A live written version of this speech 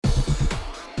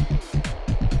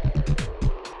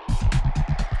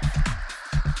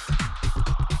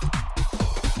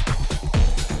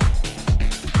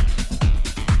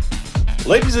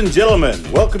Ladies and gentlemen,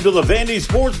 welcome to the Vandy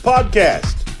Sports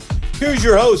Podcast. Here's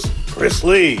your host, Chris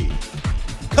Lee.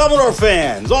 Commodore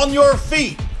fans, on your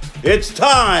feet. It's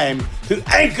time to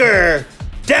anchor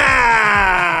down.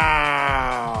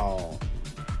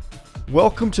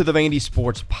 Welcome to the Vandy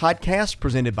Sports Podcast,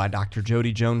 presented by Dr.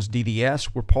 Jody Jones,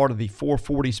 DDS. We're part of the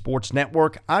 440 Sports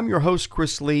Network. I'm your host,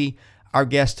 Chris Lee. Our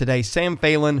guest today, Sam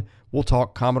Phelan. We'll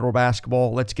talk Commodore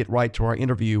basketball. Let's get right to our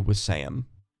interview with Sam.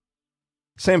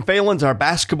 Sam Phelan's our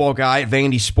basketball guy at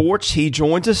Vandy Sports. He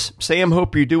joins us. Sam,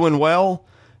 hope you're doing well.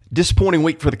 Disappointing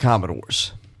week for the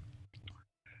Commodores.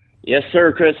 Yes,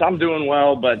 sir, Chris. I'm doing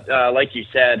well, but like you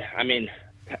said,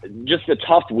 just a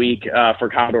tough week for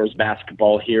Commodores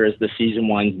basketball here as the season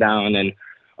winds down, and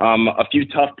a few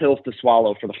tough pills to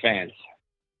swallow for the fans.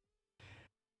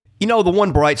 You know, the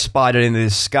one bright spot in it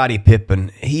is Scottie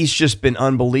Pippen. He's just been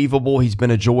unbelievable. He's been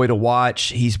a joy to watch.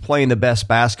 He's playing the best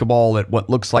basketball at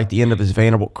what looks like the end of his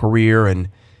Vanderbilt career, and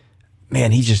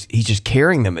man, he's just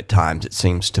carrying them at times, it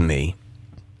seems to me.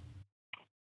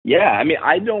 Yeah,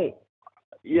 I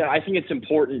think it's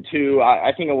important too.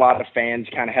 I think a lot of fans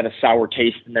kind of had a sour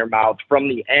taste in their mouth from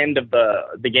the end of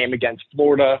the game against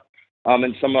Florida,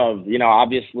 and some of,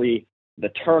 obviously the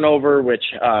turnover,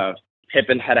 which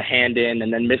Pippen had a hand in,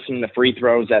 and then missing the free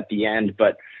throws at the end.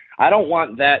 But I don't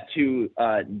want that to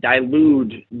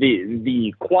dilute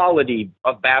the quality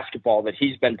of basketball that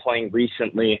he's been playing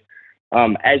recently.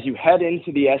 As you head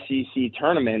into the SEC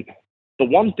tournament, the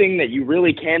one thing that you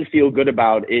really can feel good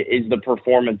about is the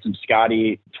performance of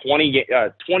Scottie. 20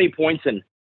 points in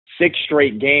 6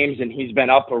 straight games, and he's been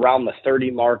up around the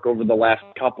 30 mark over the last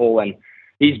couple, and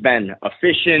he's been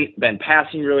efficient, been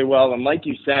passing really well. And like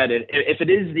you said, if it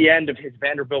is the end of his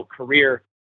Vanderbilt career,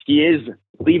 he is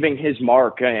leaving his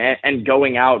mark and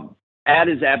going out at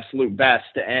his absolute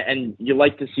best. And you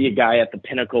like to see a guy at the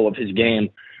pinnacle of his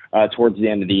game towards the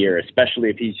end of the year,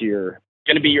 especially if he's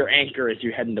going to be your anchor as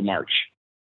you head into March.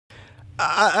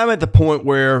 I'm at the point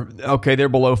where, okay, they're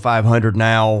below 500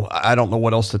 now. I don't know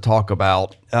what else to talk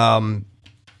about. So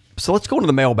let's go into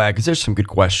the mailbag because there's some good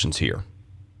questions here.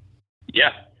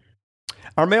 Yeah.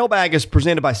 Our mailbag is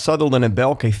presented by Sutherland &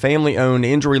 Belk, a family-owned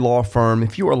injury law firm.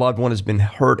 If your loved one has been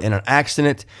hurt in an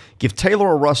accident, give Taylor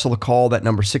or Russell a call. That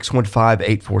number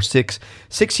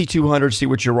 615-846-6200. See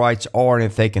what your rights are and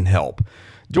if they can help.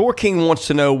 Door King wants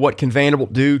to know, what can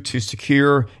Vanderbilt do to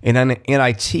secure an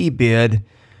NIT bid?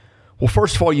 Well,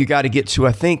 first of all, you got to get to,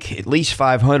 I think, at least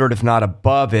 500, if not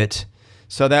above it.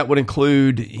 So that would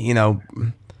include,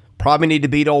 probably need to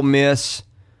beat Ole Miss.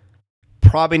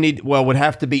 Would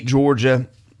have to beat Georgia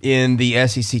in the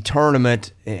SEC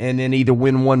tournament and then either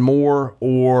win one more,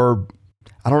 or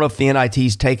I don't know if the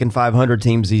NIT's taking 500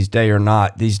 teams these days or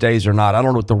not. I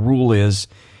don't know what the rule is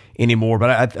anymore,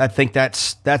 but I think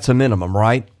that's a minimum,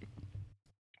 right?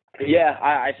 Yeah,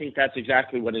 I think that's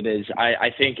exactly what it is.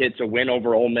 I think it's a win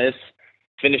over Ole Miss,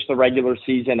 finish the regular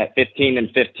season at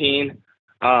 15-15,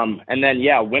 and then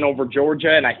win over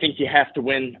Georgia. And I think you have to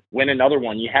win another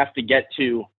one. You have to get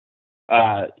to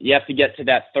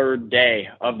that third day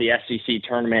of the SEC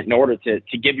tournament in order to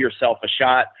give yourself a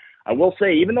shot. I will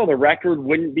say, even though the record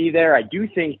wouldn't be there, I do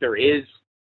think there is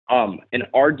an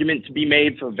argument to be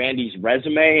made for Vandy's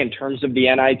resume in terms of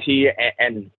the NIT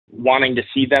and wanting to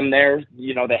see them there.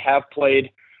 They have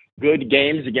played good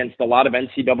games against a lot of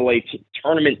NCAA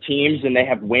tournament teams, and they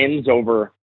have wins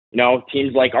over,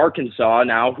 teams like Arkansas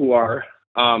now, who are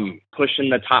pushing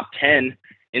the top 10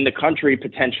 in the country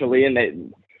potentially, and they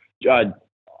a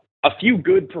few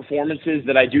good performances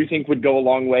that I do think would go a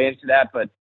long way into that. But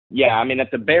yeah,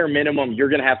 at the bare minimum, you're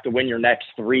going to have to win your next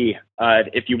 3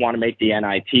 if you want to make the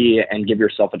NIT and give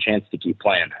yourself a chance to keep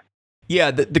playing. Yeah,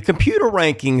 the computer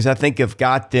rankings, I think, have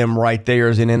got them right there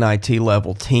as an NIT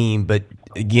level team. But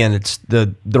again, it's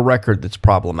the record that's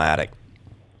problematic.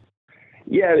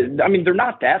 Yeah, they're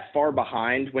not that far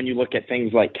behind when you look at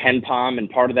things like KenPom, and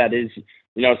part of that is,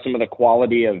 some of the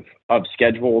quality of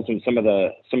schedules and some of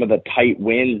the tight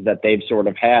wins that they've sort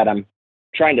of had. I'm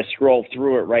trying to scroll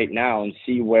through it right now and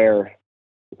see where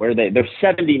they're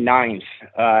 79th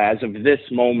as of this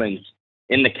moment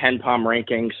in the KenPom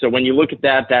rankings. So when you look at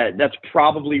that's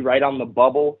probably right on the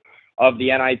bubble of the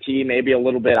NIT, maybe a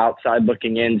little bit outside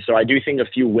looking in. So I do think a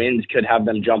few wins could have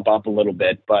them jump up a little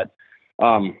bit, but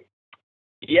those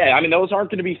aren't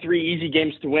going to be 3 easy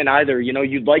games to win either.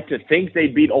 You'd like to think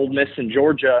they'd beat Ole Miss and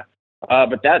Georgia,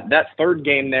 but that third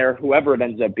game there, whoever it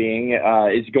ends up being,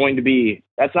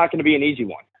 that's not going to be an easy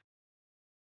one.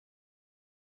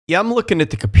 Yeah, I'm looking at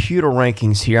the computer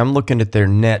rankings here. I'm looking at their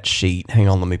net sheet. Hang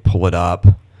on, let me pull it up.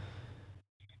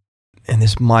 And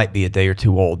this might be a day or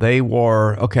two old. They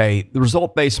were, the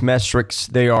result-based metrics,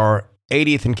 they are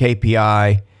 80th in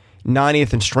KPI,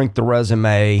 90th in strength of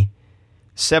resume,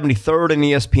 73rd in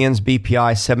ESPN's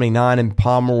BPI, 79 in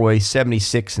Pomeroy,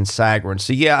 76 in Sagarin.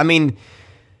 So, yeah, I mean,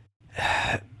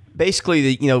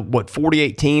 basically,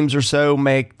 48 teams or so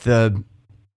once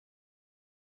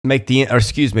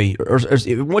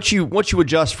you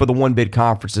adjust for the one bid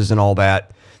conferences and all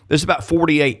that, there's about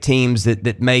 48 teams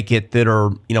that make it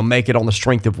make it on the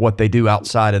strength of what they do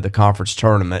outside of the conference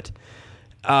tournament.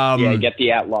 You get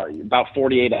the at-large, about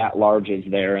 48 at-larges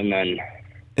there, and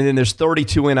then there's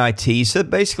 32 NIT. So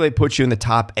basically, it puts you in the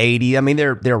top 80. I mean,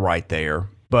 they're right there,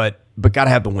 but got to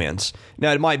have the wins.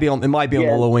 Now it might be on the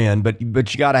low end, but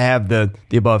you got to have the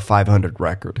above 500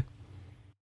 record.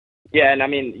 Yeah, and I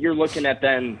mean, you're looking at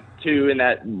then too in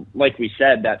that, like we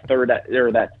said, that third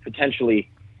or that potentially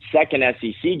second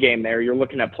SEC game there. You're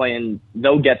looking at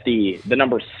they'll get the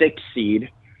number 6 seed.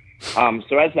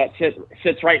 So as that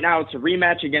sits right now, it's a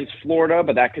rematch against Florida,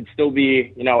 but that could still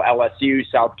be, LSU,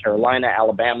 South Carolina,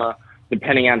 Alabama,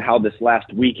 depending on how this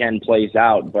last weekend plays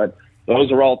out. But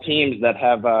those are all teams that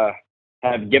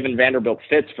have given Vanderbilt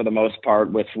fits for the most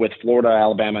part with Florida,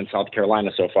 Alabama, and South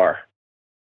Carolina so far.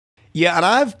 Yeah, and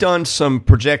I've done some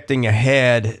projecting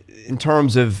ahead in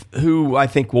terms of who I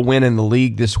think will win in the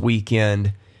league this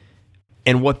weekend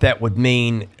and what that would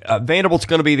mean. Vanderbilt's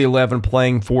going to be the 11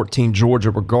 playing 14 Georgia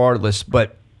regardless,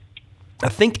 but I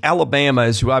think Alabama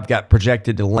is who I've got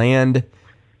projected to land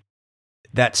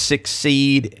that 6th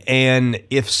seed, and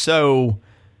if so,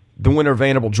 the winner of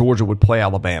Vanderbilt Georgia would play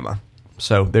Alabama.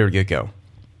 So there you go.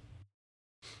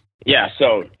 Yeah,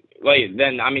 so to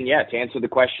answer the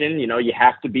question, you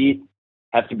have to beat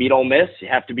Ole Miss, you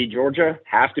have to beat Georgia,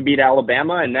 have to beat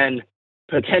Alabama, and then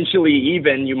potentially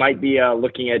even you might be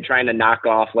looking at trying to knock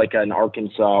off like an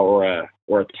Arkansas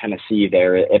or a Tennessee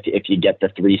there if you get the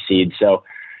 3 seed. So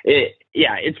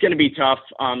it's going to be tough.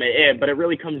 But it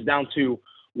really comes down to,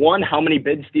 one, how many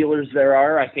bid stealers there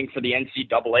are. I think for the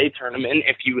NCAA tournament,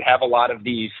 if you have a lot of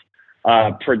these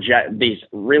these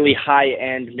really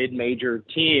high-end mid-major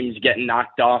teams getting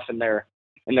knocked off in their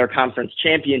conference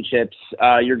championships,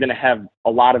 you're going to have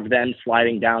a lot of them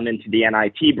sliding down into the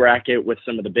NIT bracket with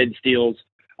some of the bid steals.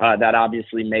 That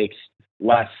obviously makes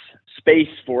less space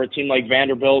for a team like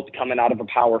Vanderbilt coming out of a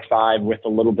Power 5 with a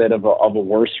little bit of a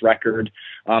worse record.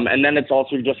 And then it's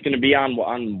also just going to be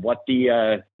on what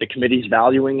the committee's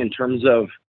valuing in terms of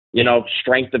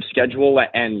strength of schedule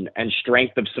and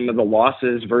strength of some of the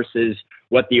losses versus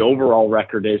what the overall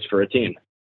record is for a team.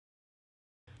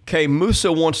 Okay,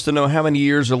 Musa wants to know how many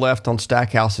years are left on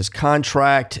Stackhouse's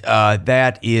contract.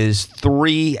 That is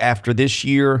 3 after this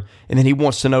year. And then he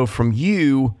wants to know from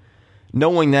you,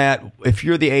 knowing that, if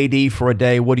you're the AD for a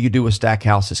day, what do you do with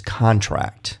Stackhouse's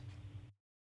contract?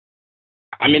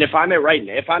 I mean, if I'm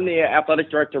the athletic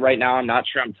director right now, I'm not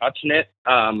sure I'm touching it.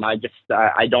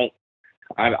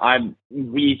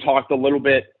 We talked a little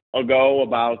bit ago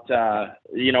about, a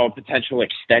potential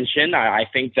extension. I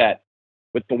think that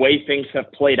with the way things have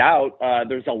played out,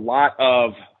 there's a lot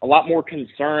more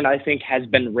concern, I think, has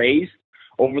been raised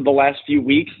over the last few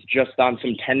weeks just on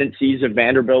some tendencies of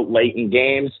Vanderbilt late in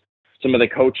games, some of the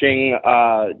coaching,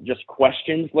 just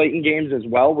questions late in games as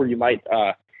well, where you might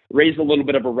raise a little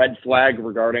bit of a red flag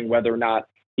regarding whether or not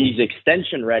he's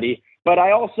extension ready. But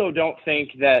I also don't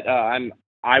think that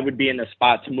I would be in a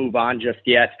spot to move on just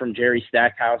yet from Jerry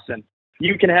Stackhouse. And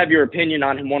you can have your opinion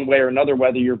on him one way or another,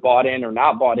 whether you're bought in or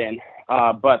not bought in.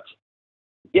 But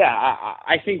yeah,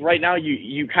 I think right now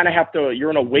you kind of have to, you're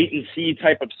in a wait and see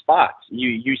type of spot.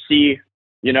 You see,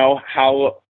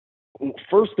 how,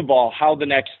 first of all, how the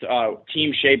next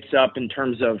team shapes up in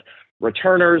terms of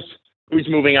returners, who's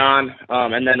moving on,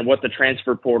 and then what the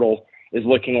transfer portal is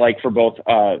looking like for both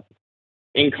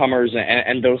incomers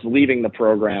and those leaving the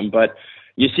program. But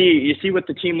you see what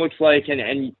the team looks like,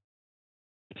 and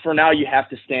for now you have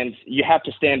to stand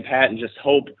pat and just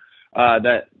hope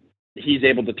that he's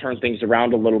able to turn things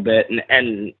around a little bit,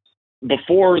 and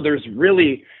before there's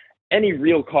really any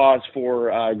real cause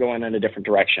for going in a different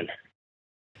direction.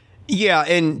 Yeah,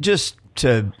 and just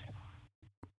to,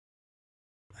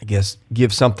 I guess,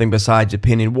 give something besides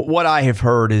opinion, what I have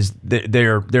heard is that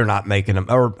they're not making them,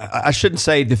 or I shouldn't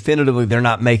say definitively they're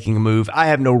not making a move. I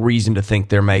have no reason to think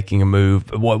they're making a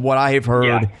move. What I have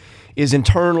heard is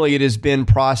internally it has been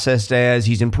processed as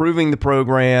he's improving the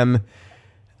program.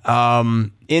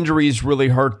 Injuries really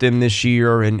hurt them this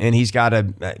year, and he's got a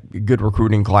good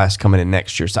recruiting class coming in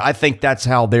next year. So I think that's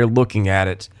how they're looking at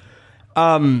it.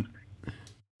 And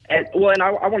I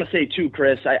want to say too,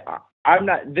 Chris, I'm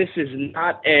not. This is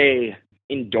not a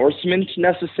endorsement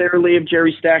necessarily of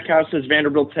Jerry Stackhouse as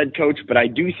Vanderbilt's head coach, but I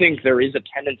do think there is a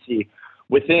tendency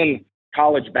within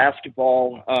college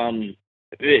basketball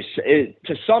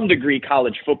to some degree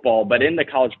college football, but in the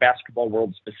college basketball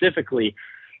world specifically,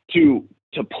 to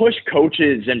push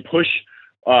coaches and push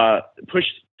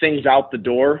things out the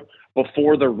door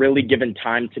before they're really given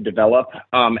time to develop.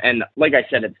 And like I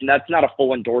said, that's not a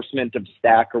full endorsement of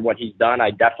Stack or what he's done.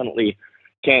 I definitely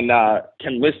can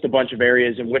list a bunch of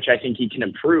areas in which I think he can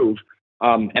improve,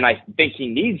 and I think he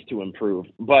needs to improve.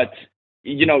 But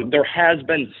there has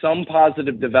been some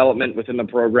positive development within the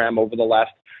program over the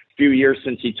last few years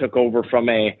since he took over from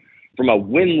a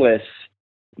winless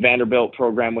Vanderbilt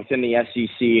program within the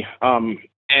SEC.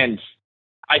 And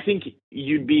I think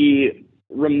you'd be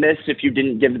remiss if you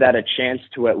didn't give that a chance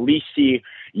to at least see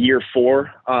year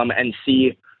 4 and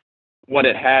see what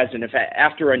it has. And if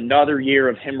after another year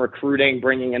of him recruiting,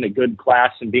 bringing in a good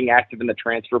class and being active in the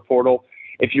transfer portal,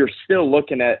 if you're still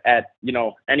looking at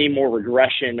any more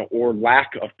regression or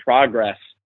lack of progress,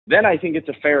 then I think it's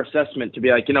a fair assessment to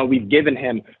be like, we've given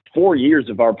him 4 years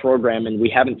of our program and we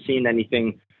haven't seen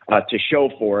anything to show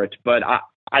for it. But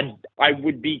I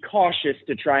would be cautious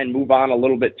to try and move on a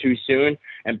little bit too soon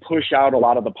and push out a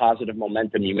lot of the positive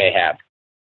momentum you may have.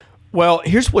 Well,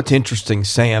 here's what's interesting,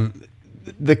 Sam.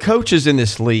 The coaches in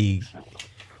this league,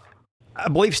 I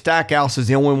believe Stackhouse is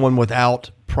the only one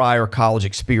without prior college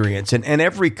experience. And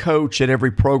every coach at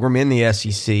every program in the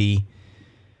SEC,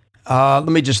 let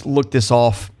me just look this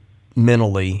off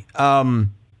mentally.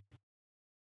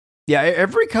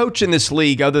 Every coach in this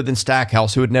league, other than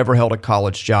Stackhouse, who had never held a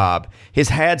college job, has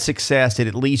had success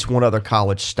at least one other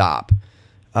college stop.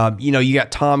 You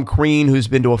got Tom Crean, who's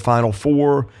been to a Final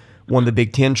Four, won the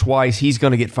Big Ten twice. He's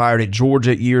going to get fired at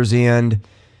Georgia at year's end.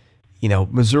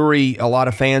 Missouri, a lot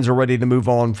of fans are ready to move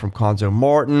on from Conzo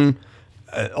Martin.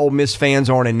 Ole Miss fans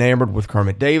aren't enamored with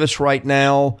Kermit Davis right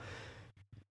now.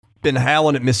 Ben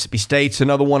Howland at Mississippi State's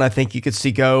another one I think you could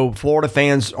see go. Florida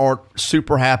fans aren't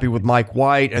super happy with Mike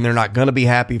White, and they're not going to be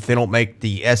happy if they don't make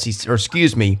the the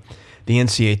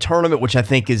NCAA tournament, which I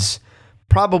think is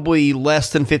probably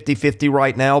less than 50-50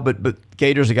 right now, but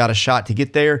Gators have got a shot to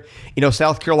get there.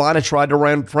 South Carolina tried to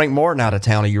run Frank Martin out of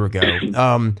town a year ago,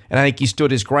 and I think he stood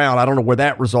his ground. I don't know where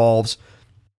that resolves.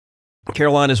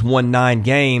 Carolina's won 9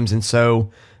 games, and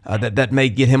so that may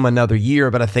get him another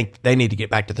year, but I think they need to get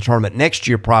back to the tournament next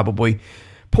year probably.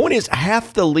 Point is,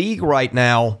 half the league right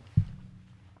now,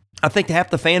 I think half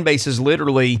the fan bases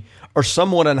literally are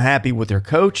somewhat unhappy with their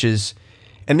coaches,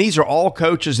 and these are all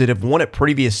coaches that have won at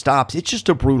previous stops. It's just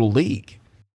a brutal league.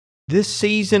 This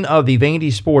season of the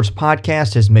Vandy Sports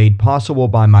Podcast is made possible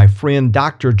by my friend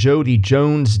Dr. Jody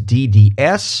Jones,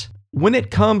 DDS. When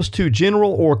it comes to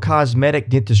general or cosmetic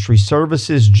dentistry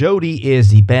services, Jody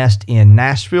is the best in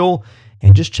Nashville.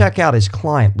 And just check out his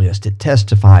client list. It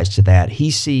testifies to that.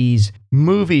 He sees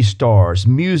movie stars,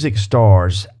 music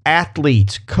stars,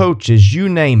 athletes, coaches, you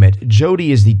name it.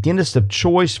 Jody is the dentist of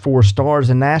choice for stars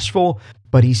in Nashville,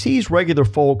 but he sees regular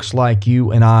folks like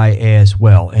you and I as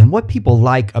well. And what people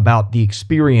like about the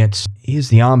experience is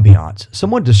the ambiance.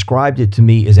 Someone described it to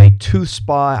me as a tooth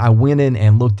spa. I went in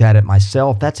and looked at it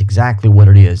myself. That's exactly what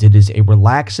it is. It is a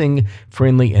relaxing,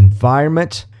 friendly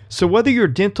environment. So whether your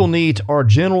dental needs are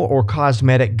general or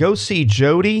cosmetic, go see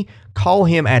Jody. Call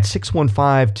him at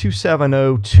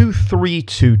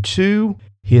 615-270-2322.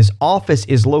 His office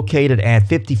is located at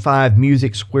 55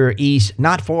 Music Square East,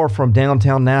 not far from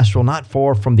downtown Nashville, not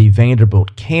far from the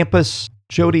Vanderbilt campus.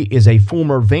 Jody is a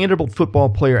former Vanderbilt football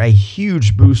player, a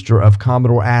huge booster of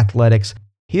Commodore Athletics.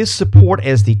 His support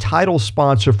as the title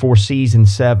sponsor for Season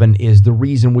 7 is the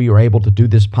reason we are able to do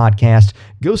this podcast.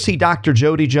 Go see Dr.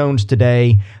 Jody Jones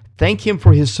today. Thank him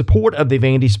for his support of the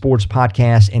Vandy Sports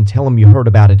Podcast and tell him you heard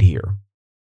about it here.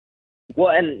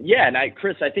 Well,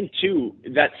 Chris, I think too,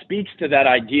 that speaks to that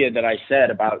idea that I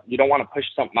said about you don't want to push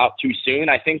something out too soon.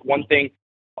 I think one thing,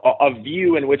 a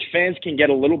view in which fans can get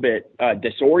a little bit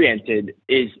disoriented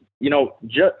is,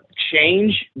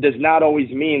 change does not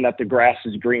always mean that the grass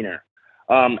is greener.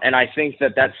 And I think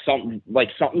that's something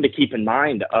to keep in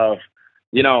mind of,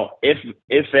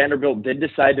 if Vanderbilt did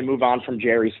decide to move on from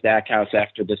Jerry Stackhouse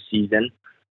after this season,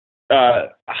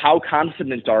 how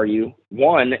confident are you,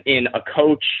 one, in a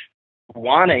coach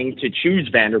wanting to choose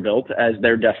Vanderbilt as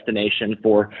their destination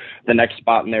for the next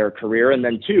spot in their career, and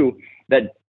then two,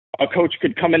 that a coach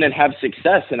could come in and have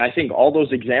success. And I think all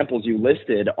those examples you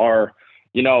listed are,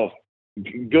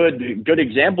 good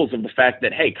examples of the fact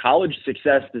that, hey, college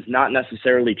success does not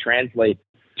necessarily translate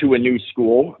to a new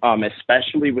school,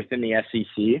 especially within the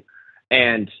SEC.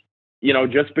 And,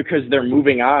 just because they're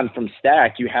moving on from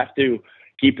Stack, you have to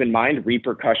keep in mind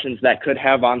repercussions that could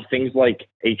have on things like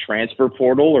a transfer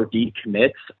portal or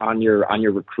decommits on your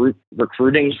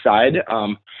recruiting side.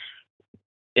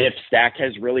 if Stack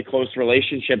has really close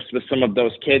relationships with some of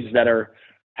those kids that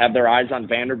have their eyes on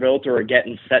Vanderbilt or are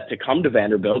getting set to come to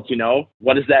Vanderbilt,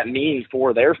 what does that mean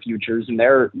for their futures and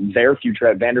their future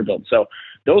at Vanderbilt? So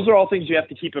those are all things you have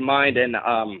to keep in mind. And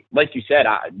like you said,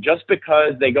 just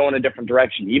because they go in a different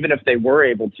direction, even if they were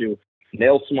able to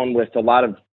nail someone with a lot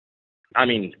of,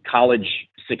 college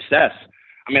success.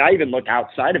 I even look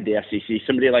outside of the SEC,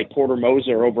 somebody like Porter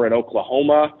Moser over at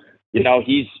Oklahoma,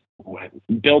 he's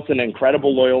built an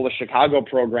incredible Loyola Chicago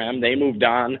program. They moved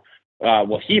on.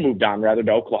 He moved on rather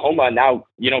to Oklahoma. And now,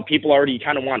 people already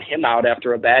kind of want him out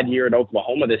after a bad year at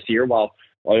Oklahoma this year, while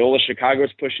Loyola Chicago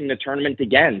is pushing the tournament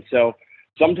again. So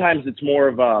sometimes it's more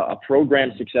of a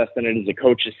program success than it is a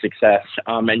coach's success.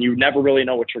 And you never really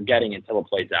know what you're getting until it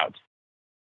plays out.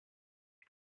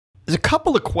 There's a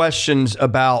couple of questions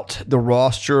about the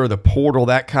roster, the portal,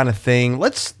 that kind of thing.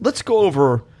 Let's go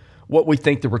over what we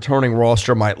think the returning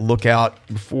roster might look out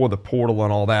before the portal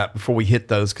and all that, before we hit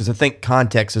those, because I think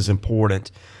context is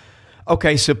important.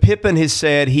 Okay, so Pippen has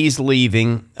said he's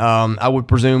leaving. I would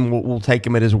presume we'll take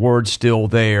him at his word still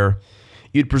there.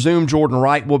 You'd presume Jordan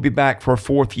Wright will be back for a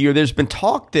fourth year. There's been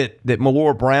talk that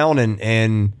Malora Brown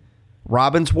and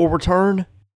Robbins will return.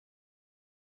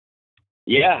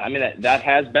 Yeah, that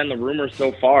has been the rumor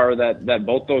so far, that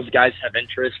both those guys have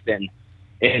interest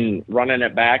in running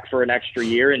it back for an extra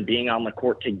year and being on the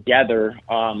court together.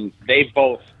 They've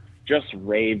both just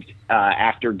raved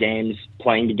after games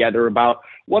playing together about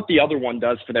what the other one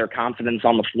does for their confidence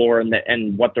on the floor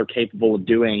and what they're capable of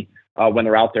doing when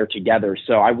they're out there together.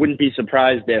 So I wouldn't be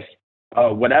surprised if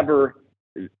whatever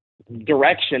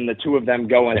direction the two of them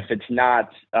go in, if it's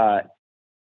not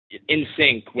in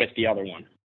sync with the other one.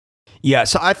 Yeah,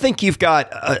 so I think you've got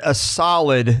a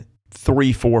solid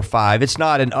 3-4-5. It's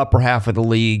not an upper half of the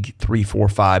league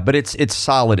 3-4-5, but it's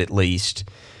solid at least.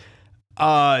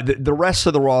 The rest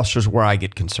of the roster is where I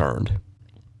get concerned.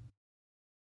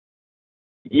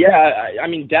 Yeah,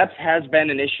 depth has been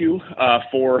an issue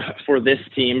for this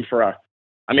team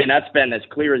that's been as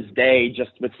clear as day,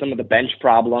 just with some of the bench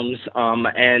problems.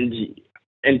 And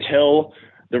until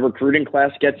the recruiting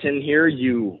class gets in here,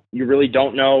 you really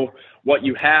don't know what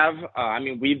you have.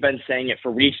 We've been saying it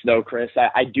for weeks, though, Chris.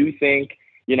 I do think,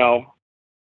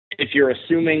 if you're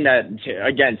assuming that,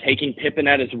 again, taking Pippen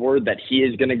at his word that he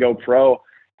is going to go pro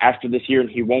after this year and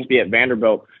he won't be at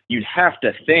Vanderbilt, you'd have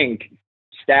to think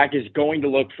Stack is going to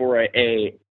look for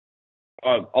a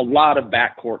lot of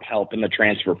backcourt help in the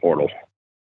transfer portal.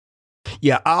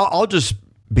 Yeah, I'll just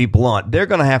be blunt. They're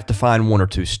going to have to find one or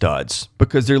two studs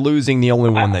because they're losing the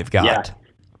only one they've got. Yeah.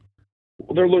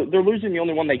 They're losing the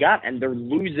only one they got, and they're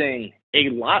losing a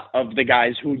lot of the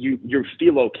guys who you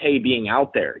feel okay being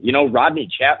out there. Rodney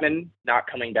Chapman not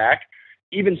coming back,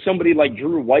 even somebody like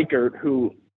Drew Weichert,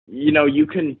 who, you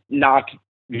can knock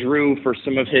Drew for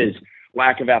some of his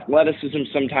lack of athleticism,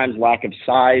 sometimes lack of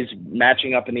size,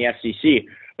 matching up in the SEC.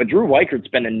 But Drew Weichert's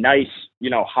been a nice,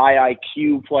 high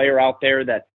IQ player out there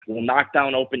that will knock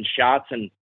down open shots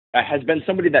and has been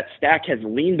somebody that Stack has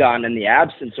leaned on in the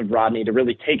absence of Rodney to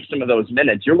really take some of those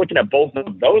minutes. You're looking at both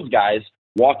of those guys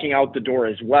walking out the door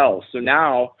as well. So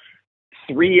now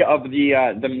three of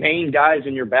the main guys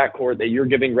in your backcourt that you're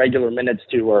giving regular minutes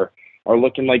to are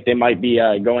looking like they might be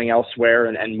going elsewhere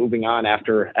and moving on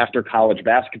after college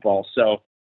basketball. So,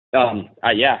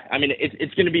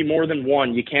 it's going to be more than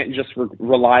one. You can't just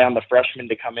rely on the freshmen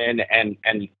to come in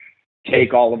and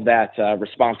take all of that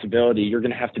responsibility. You're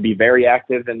going to have to be very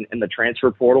active in the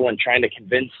transfer portal and trying to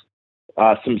convince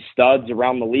some studs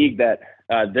around the league that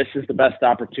this is the best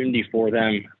opportunity for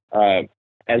them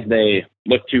as they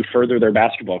look to further their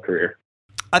basketball career.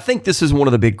 I think this is one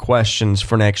of the big questions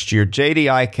for next year. JD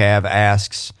Icav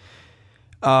asks,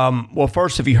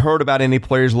 first, have you heard about any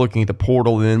players looking at the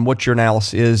portal, and then what's your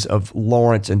analysis is of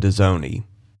Lawrence and Dezonie?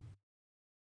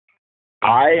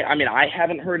 I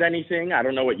haven't heard anything. I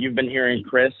don't know what you've been hearing,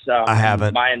 Chris. I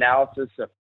haven't. My analysis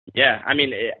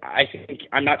I think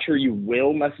I'm not sure you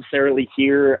will necessarily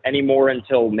hear anymore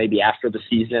until maybe after the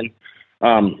season.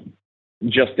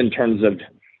 Just in terms of,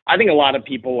 I think a lot of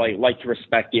people like to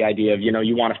respect the idea of,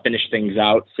 you want to finish things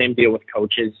out. Same deal with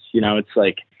coaches. It's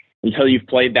like until you've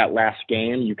played that last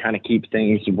game, you kind of keep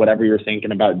things, whatever you're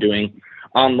thinking about doing,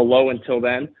 on the low until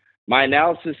then. My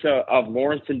analysis of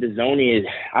Lawrence and Dezonie is,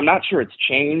 I'm not sure it's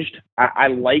changed. I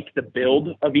like the build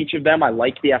of each of them. I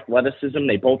like the athleticism.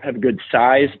 They both have good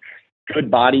size,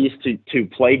 good bodies to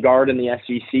play guard in the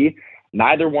SEC.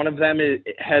 Neither one of them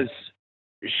has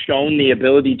shown the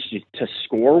ability to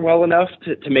score well enough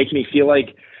to make me feel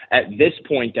like, at this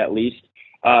point at least,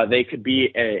 they could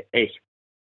be a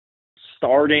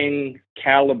starting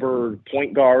caliber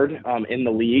point guard in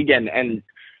the league. And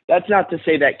that's not to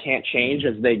say that can't change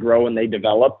as they grow and they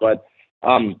develop, but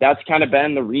that's kind of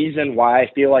been the reason why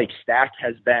I feel like Stack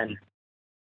has been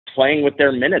playing with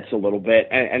their minutes a little bit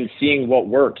and seeing what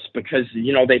works, because,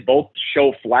 you know, they both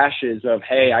show flashes of,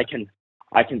 hey, I can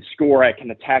score, I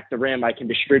can attack the rim, I can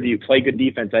distribute, play good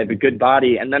defense, I have a good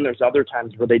body. And then there's other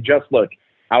times where they just look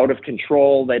out of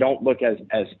control. They don't look as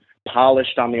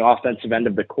polished on the offensive end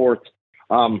of the court.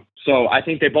 So I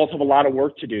think they both have a lot of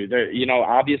work to do. There, you know,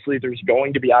 obviously there's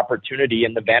going to be opportunity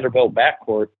in the Vanderbilt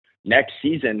backcourt next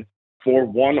season for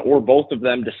one or both of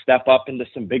them to step up into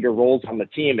some bigger roles on the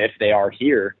team if they are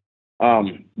here.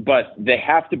 But they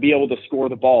have to be able to score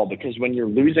the ball, because when you're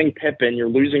losing Pippen, you're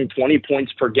losing 20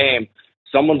 points per game.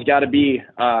 Someone's got to be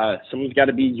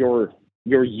your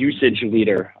usage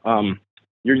leader.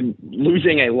 You're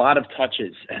losing a lot of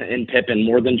touches in Pippen,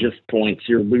 more than just points.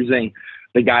 You're losing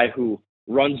the guy who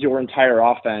runs your entire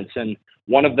offense, and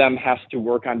one of them has to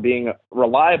work on being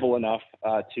reliable enough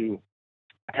to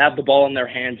have the ball in their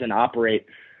hands and operate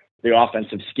the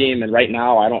offensive scheme. And right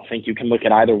now, I don't think you can look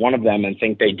at either one of them and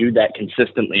think they do that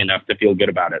consistently enough to feel good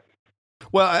about it.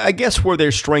 Well, I guess where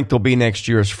their strength will be next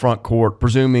year is front court,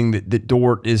 presuming that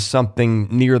Dort is something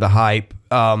near the hype.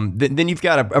 Then you've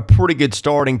got a pretty good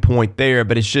starting point there,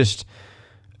 but it's just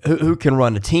who can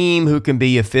run a team, who can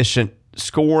be efficient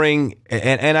scoring.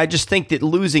 And I just think that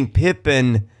losing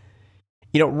Pippen,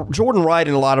 you know, Jordan Wright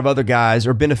and a lot of other guys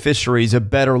are beneficiaries of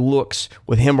better looks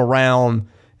with him around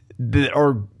that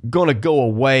are going to go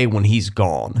away when he's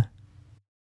gone.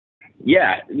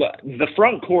 Yeah, look, the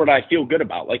front court I feel good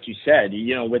about, like you said,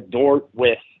 you know, with Dort,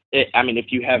 if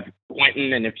you have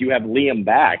Quentin and if you have Liam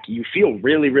back, you feel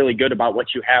really, really good about what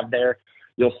you have there.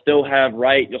 You'll still have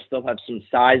Wright, you'll still have some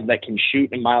size that can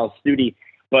shoot in Miles Studi,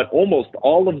 but almost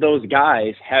all of those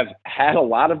guys have had a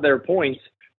lot of their points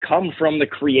come from the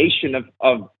creation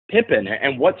of Pippen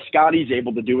and what Scotty's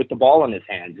able to do with the ball in his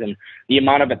hands and the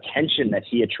amount of attention that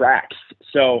he attracts.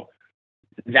 So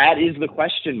that is the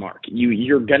question mark.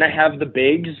 You're going to have the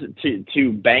bigs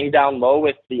to bang down low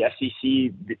with the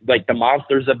SEC, like the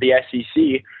monsters of the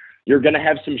SEC. You're going to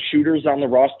have some shooters on the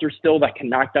roster still that can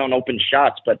knock down open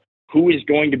shots, but who is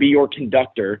going to be your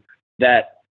conductor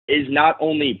that is not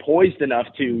only poised enough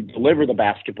to deliver the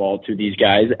basketball to these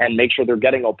guys and make sure they're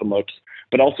getting open looks,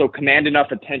 but also command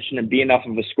enough attention and be enough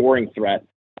of a scoring threat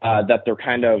that they're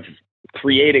kind of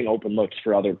creating open looks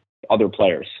for other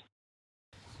players.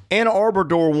 Anna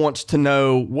Arbordor wants to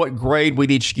know what grade we'd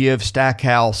each give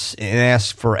Stackhouse and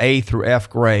asks for A through F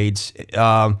grades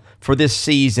for this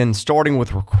season, starting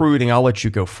with recruiting. I'll let you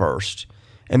go first.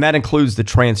 And that includes the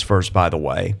transfers, by the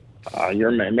way.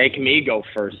 You're making me go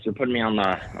first. You're putting me on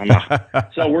the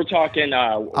so we're talking.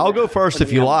 I'll go first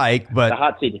if you like, but the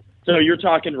hot seat. So you're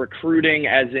talking recruiting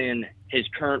as in his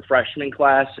current freshman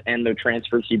class and the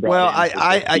transfers he brought in.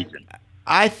 Well,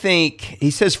 I think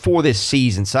he says for this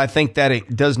season, so I think that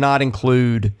it does not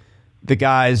include the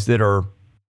guys that are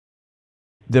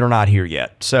not here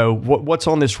yet. So what's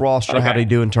on this roster? Okay. How do they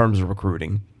do in terms of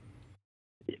recruiting?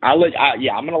 I'm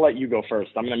going to let you go first.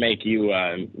 I'm going to make you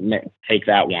take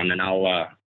that one, and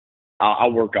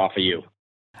I'll work off of you.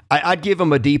 I'd give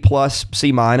him a D+,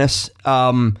 C-.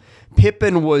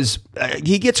 Pippen was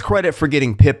he gets credit for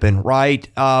getting Pippen, right?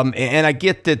 And I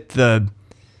get that the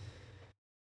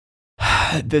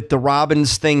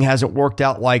Robbins thing hasn't worked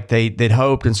out like they'd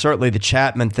hoped, and certainly the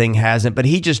Chapman thing hasn't, but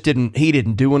he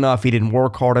didn't do enough. He didn't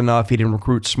work hard enough. He didn't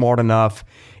recruit smart enough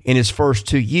in his first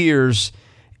 2 years.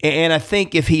 And I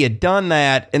think if he had done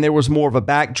that and there was more of a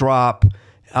backdrop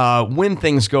when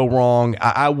things go wrong,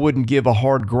 I wouldn't give a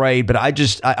hard grade, but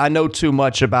I know too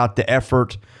much about the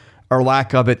effort or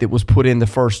lack of it that was put in the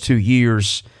first 2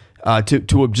 years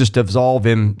to just absolve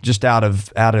him just out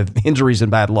of injuries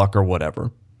and bad luck or whatever.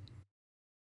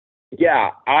 Yeah,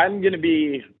 I'm gonna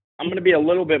be a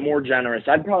little bit more generous.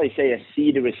 I'd probably say a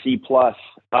C to a C+.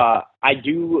 I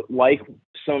do like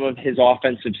some of his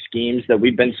offensive schemes that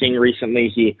we've been seeing recently.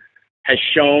 He has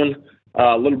shown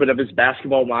a little bit of his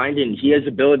basketball mind, and he has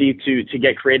ability to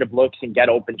get creative looks and get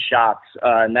open shots,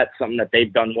 and that's something that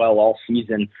they've done well all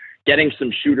season. Getting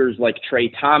some shooters like Trey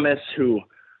Thomas, who,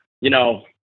 you know,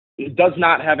 does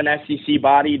not have an SEC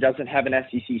body, doesn't have an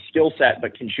SEC skill set,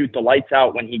 but can shoot the lights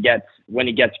out when he gets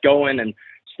going. And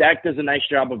Stack does a nice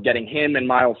job of getting him and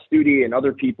Miles Studi and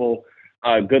other people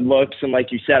good looks. And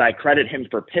like you said, I credit him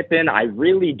for Pippen. I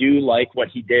really do like what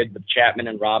he did with Chapman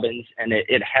and Robbins, and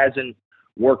it hasn't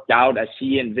worked out as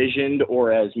he envisioned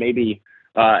or as maybe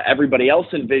everybody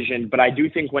else envisioned. But I do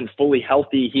think when fully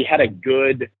healthy, he had a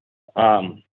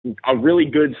really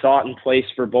good thought in place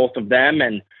for both of them.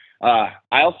 And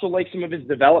I also like some of his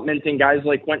development in guys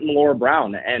like Quentin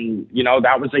Laura-Brown. And,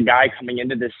 that was a guy coming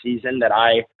into this season that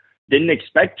I didn't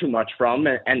expect too much from.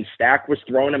 And Stack was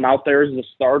throwing him out there as a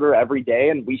starter every day.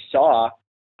 And we saw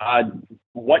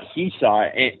what he saw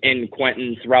in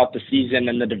Quentin throughout the season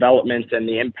and the development and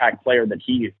the impact player that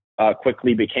he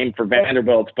quickly became for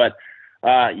Vanderbilt. But,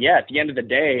 at the end of the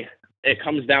day, it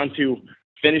comes down to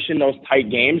finishing those tight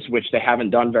games, which they haven't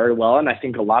done very well. And I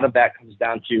think a lot of that comes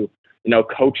down to,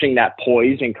 coaching that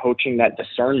poise and coaching that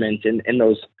discernment in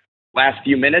those last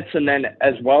few minutes. And then,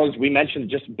 as well as we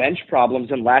mentioned, just bench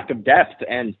problems and lack of depth.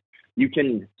 And you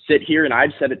can sit here, and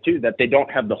I've said it too, that they don't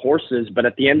have the horses, but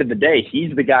at the end of the day,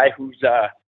 he's the guy who's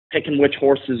picking which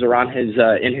horses are on his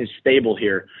in his stable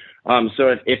here.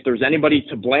 So if there's anybody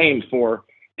to blame for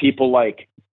people like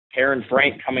Aaron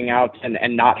Frank coming out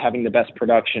and not having the best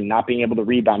production, not being able to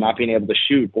rebound, not being able to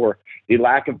shoot, or the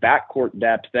lack of backcourt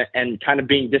depth, and kind of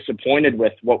being disappointed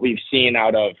with what we've seen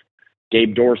out of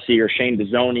Gabe Dorsey or Shane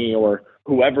Dezonie or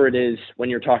whoever it is when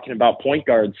you're talking about point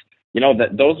guards,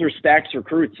 that those are Stack's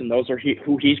recruits, and those are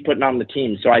who he's putting on the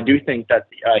team. So I do think that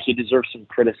he deserves some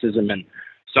criticism and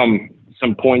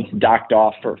some points docked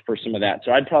off for some of that.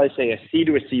 So I'd probably say a C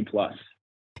to a C+.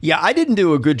 Yeah, I didn't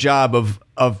do a good job of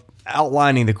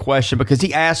outlining the question because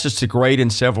he asked us to grade in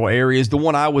several areas. The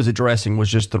one I was addressing was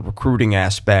just the recruiting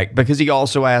aspect, because he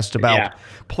also asked about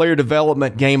player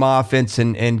development, game offense,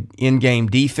 and in-game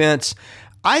defense.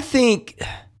 I think,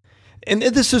 and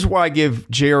this is where I give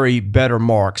Jerry better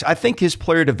marks, I think his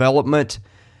player development,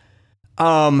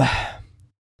 man,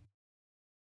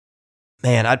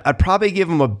 I'd probably give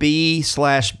him a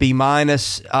B/B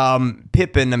minus.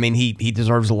 Pippen, I mean, he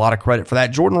deserves a lot of credit for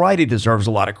that. Jordan Wright, he deserves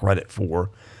a lot of credit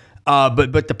for.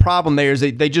 But the problem there is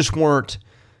they just weren't,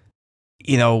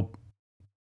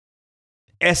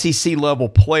 SEC level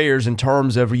players in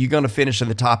terms of, are you going to finish in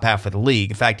the top half of the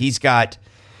league? In fact, he's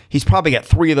probably got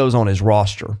 3 of those on his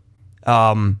roster.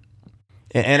 And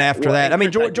after that, I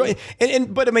mean,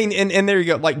 and there you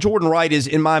go. Like, Jordan Wright is,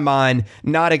 in my mind,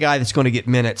 not a guy that's going to get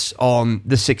minutes on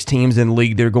the 6 teams in the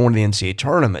league that are going to the NCAA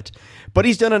tournament. But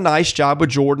he's done a nice job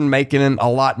with Jordan, making a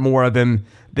lot more of him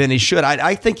than he should.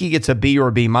 I think he gets a B or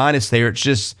a B minus there. It's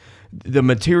just the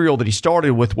material that he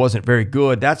started with wasn't very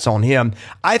good. That's on him.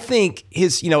 I think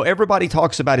his, everybody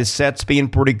talks about his sets being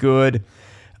pretty good.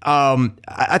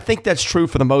 I think that's true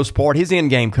for the most part. His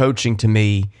in-game coaching, to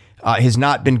me, has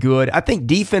not been good. I think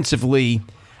defensively,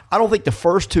 I don't think the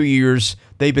first 2 years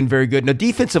they've been very good. Now,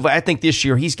 defensively, I think this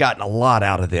year he's gotten a lot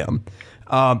out of them.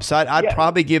 So I'd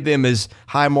probably give them as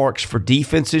high marks for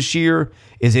defense this year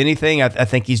as anything. I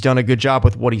think he's done a good job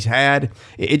with what he's had.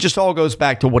 It just all goes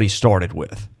back to what he started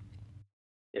with.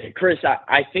 Chris,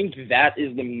 I think that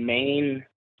is the main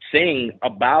thing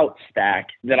about Stack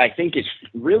that I think is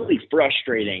really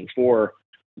frustrating for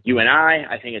you and I.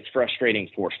 I think it's frustrating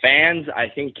for fans. I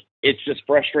think it's just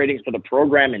frustrating for the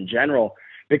program in general,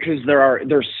 because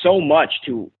there's so much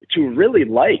to really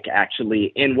like,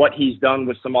 actually, in what he's done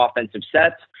with some offensive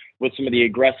sets, with some of the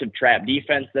aggressive trap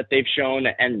defense that they've shown,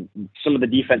 and some of the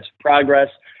defensive progress.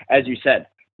 As you said,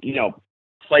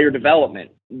 player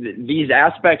development, these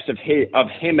aspects of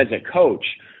him as a coach,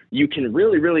 you can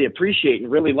really, really appreciate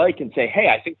and really like and say, hey,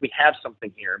 I think we have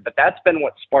something here. But that's been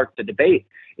what sparked the debate,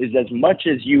 is as much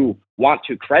as you want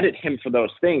to credit him for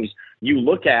those things, you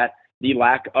look at the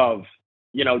lack of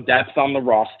depth on the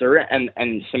roster and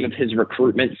some of his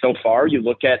recruitment so far. You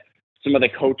look at some of the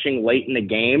coaching late in the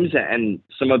games and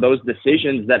some of those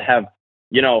decisions that have,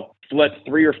 flipped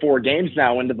 3 or 4 games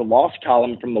now into the loss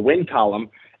column from the win column.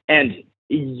 And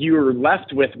you're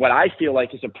left with what I feel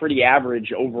like is a pretty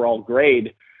average overall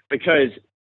grade, because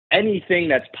anything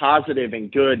that's positive and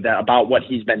good about what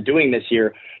he's been doing this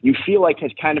year, you feel like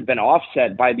has kind of been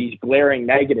offset by these glaring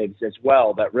negatives as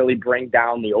well that really bring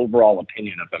down the overall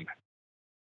opinion of him.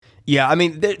 Yeah, I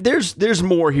mean, there's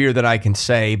more here that I can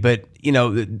say, but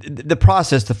the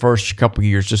process the first couple of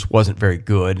years just wasn't very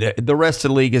good. The rest of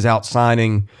the league is out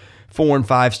signing 4- and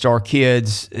 5-star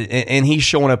kids, and he's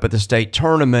showing up at the state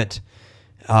tournament.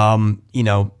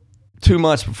 2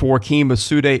 months before Kima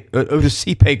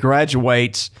Odesipe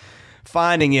graduates,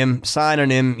 finding him, signing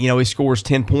him. He scores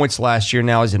 10 points last year.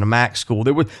 Now he's in a MAC school.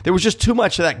 There was just too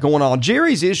much of that going on.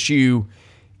 Jerry's issue,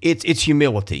 it's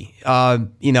humility.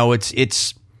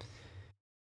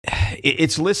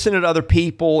 It's listening to other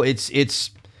people.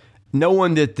 It's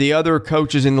knowing that the other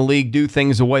coaches in the league do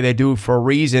things the way they do for a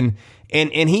reason.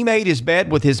 And he made his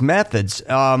bed with his methods.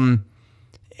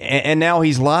 And now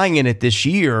he's lying in it this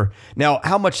year. Now,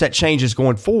 how much that changes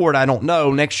going forward, I don't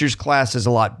know. Next year's class is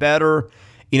a lot better.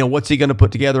 What's he going to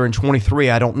put together in 23?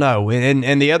 I don't know.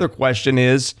 And the other question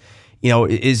is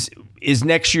is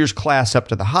next year's class up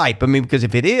to the hype? I mean, because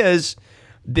if it is,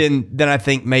 then I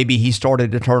think maybe he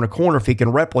started to turn a corner if he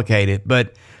can replicate it.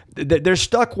 But they're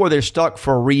stuck where they're stuck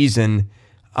for a reason,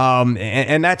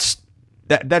 and that's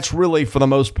really, for the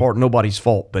most part, nobody's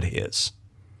fault but his.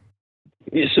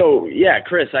 So, yeah,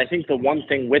 Chris, I think the one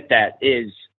thing with that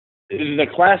is the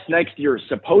class next year is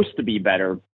supposed to be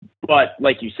better, but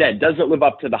like you said, does it live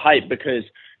up to the hype? Because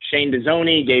Shane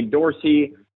Dezzoni, Gabe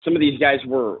Dorsey, some of these guys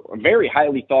were very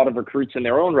highly thought of recruits in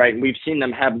their own right, and we've seen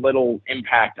them have little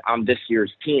impact on this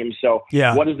year's team. So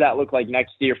What does that look like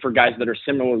next year for guys that are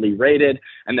similarly rated?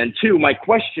 And then two, my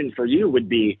question for you would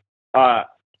be,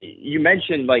 you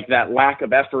mentioned like that lack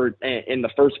of effort in the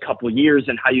first couple of years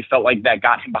and how you felt like that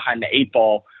got him behind the eight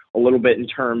ball a little bit in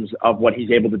terms of what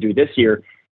he's able to do this year.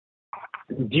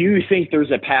 Do you think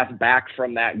there's a path back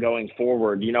from that going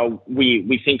forward? You know,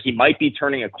 we think he might be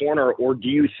turning a corner, or do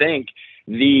you think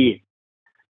the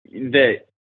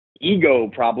ego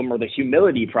problem or the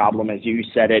humility problem, as you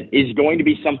said it, is going to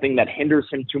be something that hinders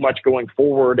him too much going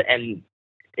forward and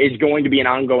is going to be an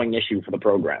ongoing issue for the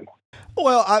program?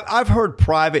 Well, I've heard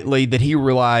privately that he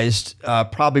realized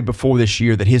probably before this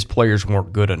year that his players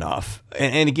weren't good enough.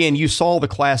 And again, you saw the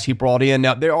class he brought in.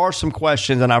 Now, there are some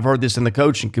questions, and I've heard this in the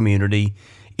coaching community,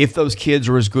 if those kids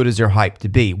are as good as they're hyped to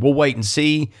be. We'll wait and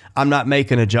see. I'm not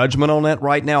making a judgment on that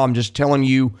right now. I'm just telling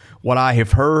you what I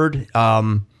have heard.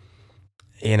 I've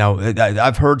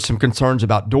heard some concerns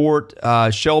about Dort.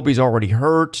 Shelby's already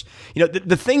hurt. You know,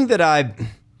 the thing that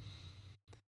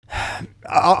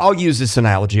I'll use this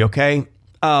analogy, okay?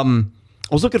 I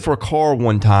was looking for a car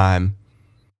one time,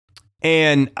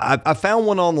 and I found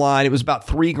one online. It was about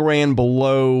 $3,000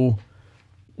 below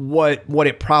what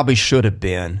it probably should have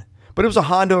been. But it was a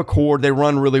Honda Accord. They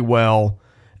run really well.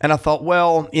 And I thought,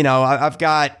 well, you know, I've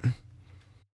got,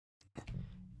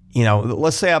 you know,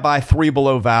 let's say I buy 3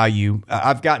 below value.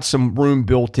 I've got some room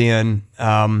built in.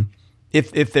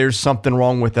 If there's something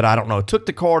wrong with it, I don't know. Took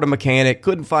the car to mechanic,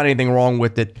 couldn't find anything wrong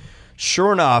with it.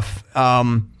 Sure enough,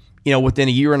 within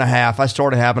a year and a half, I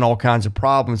started having all kinds of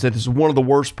problems. This is one of the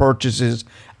worst purchases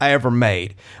I ever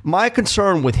made. My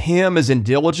concern with him is in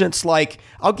diligence. Like,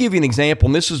 I'll give you an example,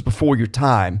 and this was before your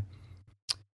time.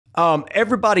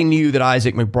 Everybody knew that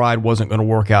Isaac McBride wasn't going to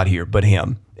work out here, but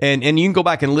him. And you can go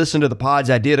back and listen to the pods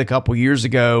I did a couple years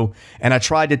ago, and I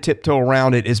tried to tiptoe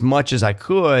around it as much as I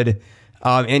could.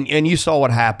 And you saw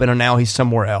what happened, and now he's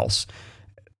somewhere else.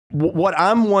 What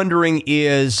I'm wondering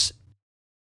is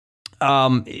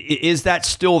that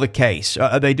still the case?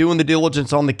 Are they doing the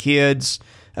diligence on the kids?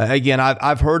 Again,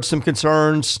 I've heard some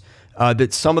concerns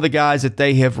that some of the guys that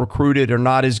they have recruited are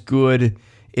not as good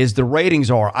as the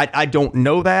ratings are. I don't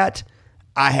know that.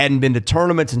 I hadn't been to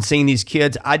tournaments and seen these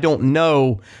kids. I don't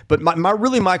know. But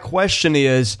my question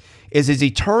is has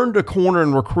he turned a corner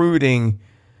in recruiting,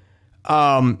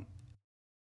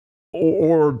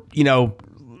 or you know,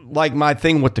 like my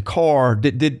thing with the car,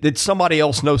 did somebody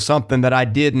else know something that I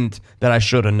didn't, that I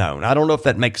should have known? I don't know if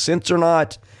that makes sense or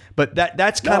not, but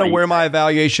that's kind of where my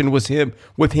evaluation with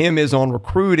him is on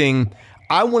recruiting.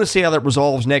 I want to see how that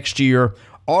resolves next year.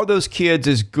 Are those kids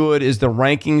as good as the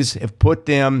rankings have put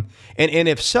them? And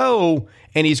if so,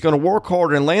 and he's going to work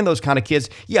harder and land those kind of kids,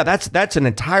 yeah, that's an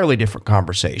entirely different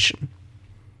conversation.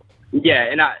 Yeah,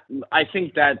 and I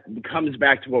think that comes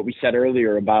back to what we said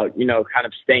earlier about, you know, kind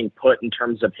of staying put in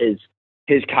terms of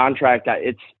his contract.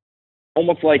 It's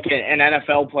almost like an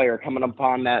NFL player coming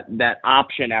upon that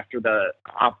option after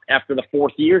the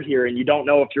fourth year here, and you don't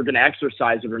know if you're going to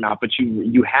exercise it or not, but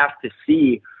you have to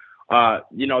see,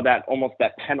 that almost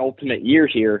that penultimate year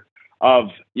here of,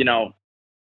 you know,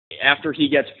 after he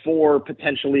gets 4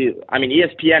 potentially, I mean,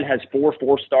 ESPN has 4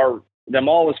 4-star, them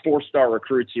all as 4-star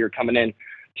recruits here coming in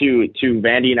to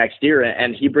Vandy next year,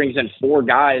 and he brings in 4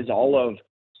 guys, all of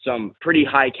some pretty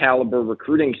high caliber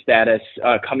recruiting status,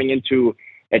 coming into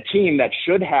a team that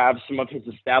should have some of his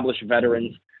established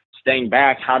veterans staying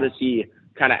back. How does he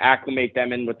kind of acclimate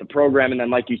them in with the program? And then,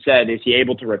 like you said, is he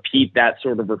able to repeat that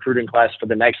sort of recruiting class for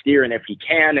the next year? And if he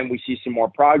can, and we see some more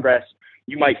progress,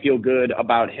 you might feel good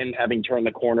about him having turned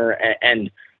the corner and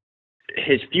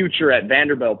his future at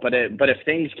Vanderbilt. But if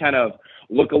things kind of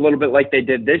look a little bit like they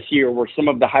did this year, where some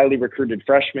of the highly recruited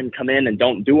freshmen come in and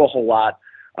don't do a whole lot,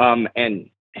 and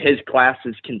his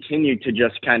classes continue to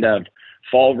just kind of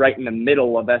fall right in the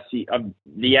middle of the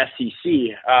SEC,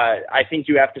 I think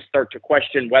you have to start to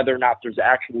question whether or not there's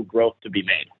actual growth to be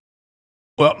made.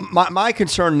 Well, my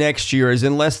concern next year is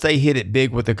unless they hit it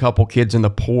big with a couple kids in the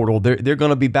portal, they're going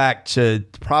to be back to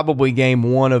probably game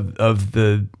 1 of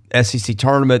the SEC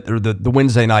tournament, or the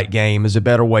Wednesday night game is a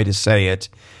better way to say it.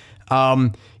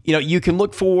 you can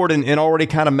look forward and already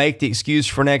kind of make the excuse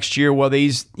for next year. Well,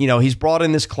 he's brought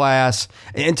in this class.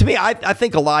 And to me, I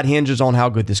think a lot hinges on how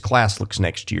good this class looks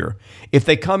next year. If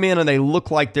they come in and they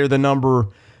look like they're the number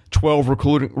 12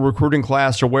 recruiting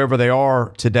class or wherever they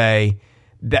are today,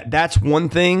 that's one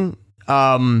thing.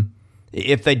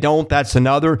 If they don't, that's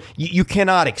another. You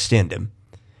cannot extend him.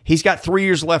 He's got 3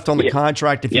 years left on the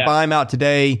contract. If you buy him out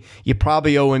today, you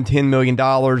probably owe him $10 million.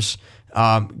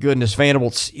 Goodness,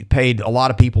 Vanderbilt's paid a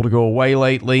lot of people to go away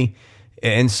lately.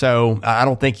 And so I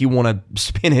don't think you want to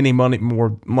spend any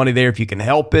more money there if you can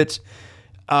help it.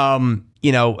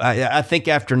 I think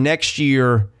after next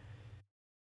year,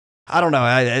 I don't know.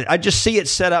 I just see it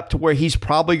set up to where he's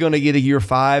probably going to get a year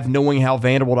 5, knowing how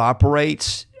Vanderbilt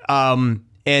operates.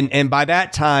 And by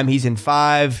that time, he's in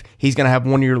 5. He's going to have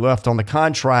 1 year left on the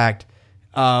contract.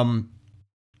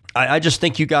 I just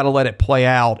think you got to let it play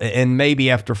out, and maybe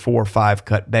after 4 or 5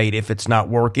 cut bait if it's not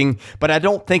working. But I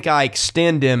don't think I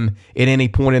extend him at any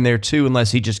point in there too,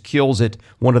 unless he just kills it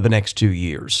one of the next 2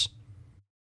 years.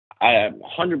 I have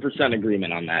 100%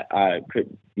 agreement on that.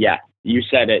 You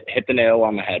said it. Hit the nail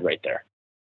on the head right there.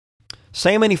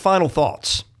 Sam, any final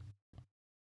thoughts?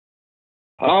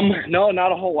 No,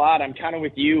 not a whole lot. I'm kind of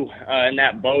with you in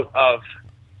that boat of,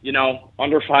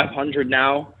 under 500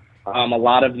 now. A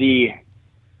lot of the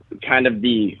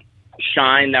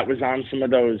shine that was on some of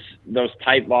those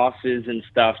tight losses and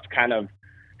stuff kind of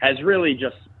has really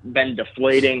just been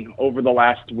deflating over the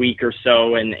last week or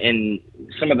so, and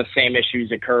some of the same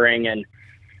issues occurring. And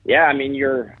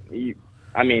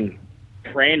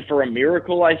praying for a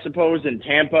miracle, I suppose, in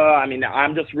Tampa.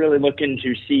 I'm just really looking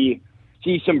to see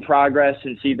some progress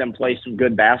and see them play some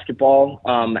good basketball,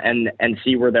 and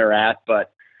see where they're at.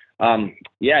 But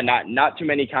not too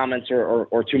many comments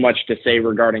or too much to say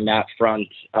regarding that front.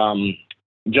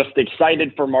 Just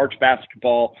excited for March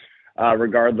basketball,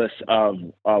 regardless of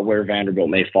where Vanderbilt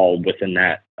may fall within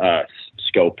that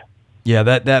scope. Yeah,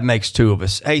 that makes 2 of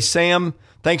us. Hey, Sam,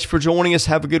 thanks for joining us.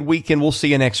 Have a good weekend. We'll see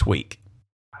you next week.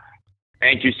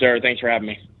 Thank you, sir. Thanks for having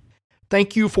me.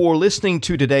 Thank you for listening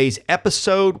to today's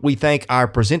episode. We thank our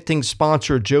presenting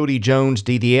sponsor, Jody Jones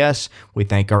DDS. We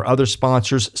thank our other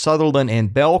sponsors, Sutherland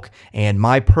and Belk and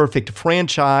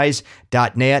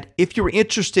MyPerfectFranchise.net. If you're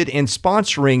interested in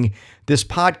sponsoring this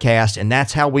podcast, and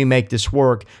that's how we make this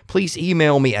work, please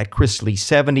email me at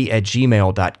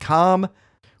chrisley70@gmail.com.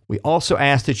 We also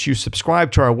ask that you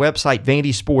subscribe to our website,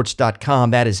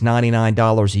 vandysports.com. That is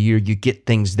 $99 a year. You get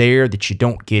things there that you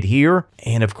don't get here.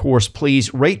 And of course,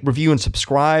 please rate, review, and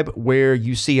subscribe where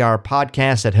you see our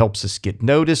podcast. That helps us get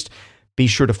noticed. Be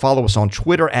sure to follow us on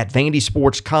Twitter at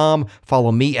vandysports.com.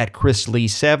 Follow me at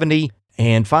chrisley70.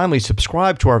 And finally,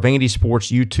 subscribe to our Vandy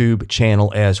Sports YouTube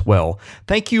channel as well.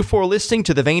 Thank you for listening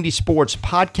to the Vandy Sports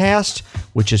Podcast,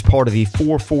 which is part of the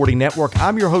 440 Network.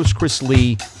 I'm your host, Chris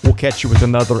Lee. We'll catch you with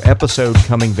another episode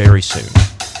coming very soon.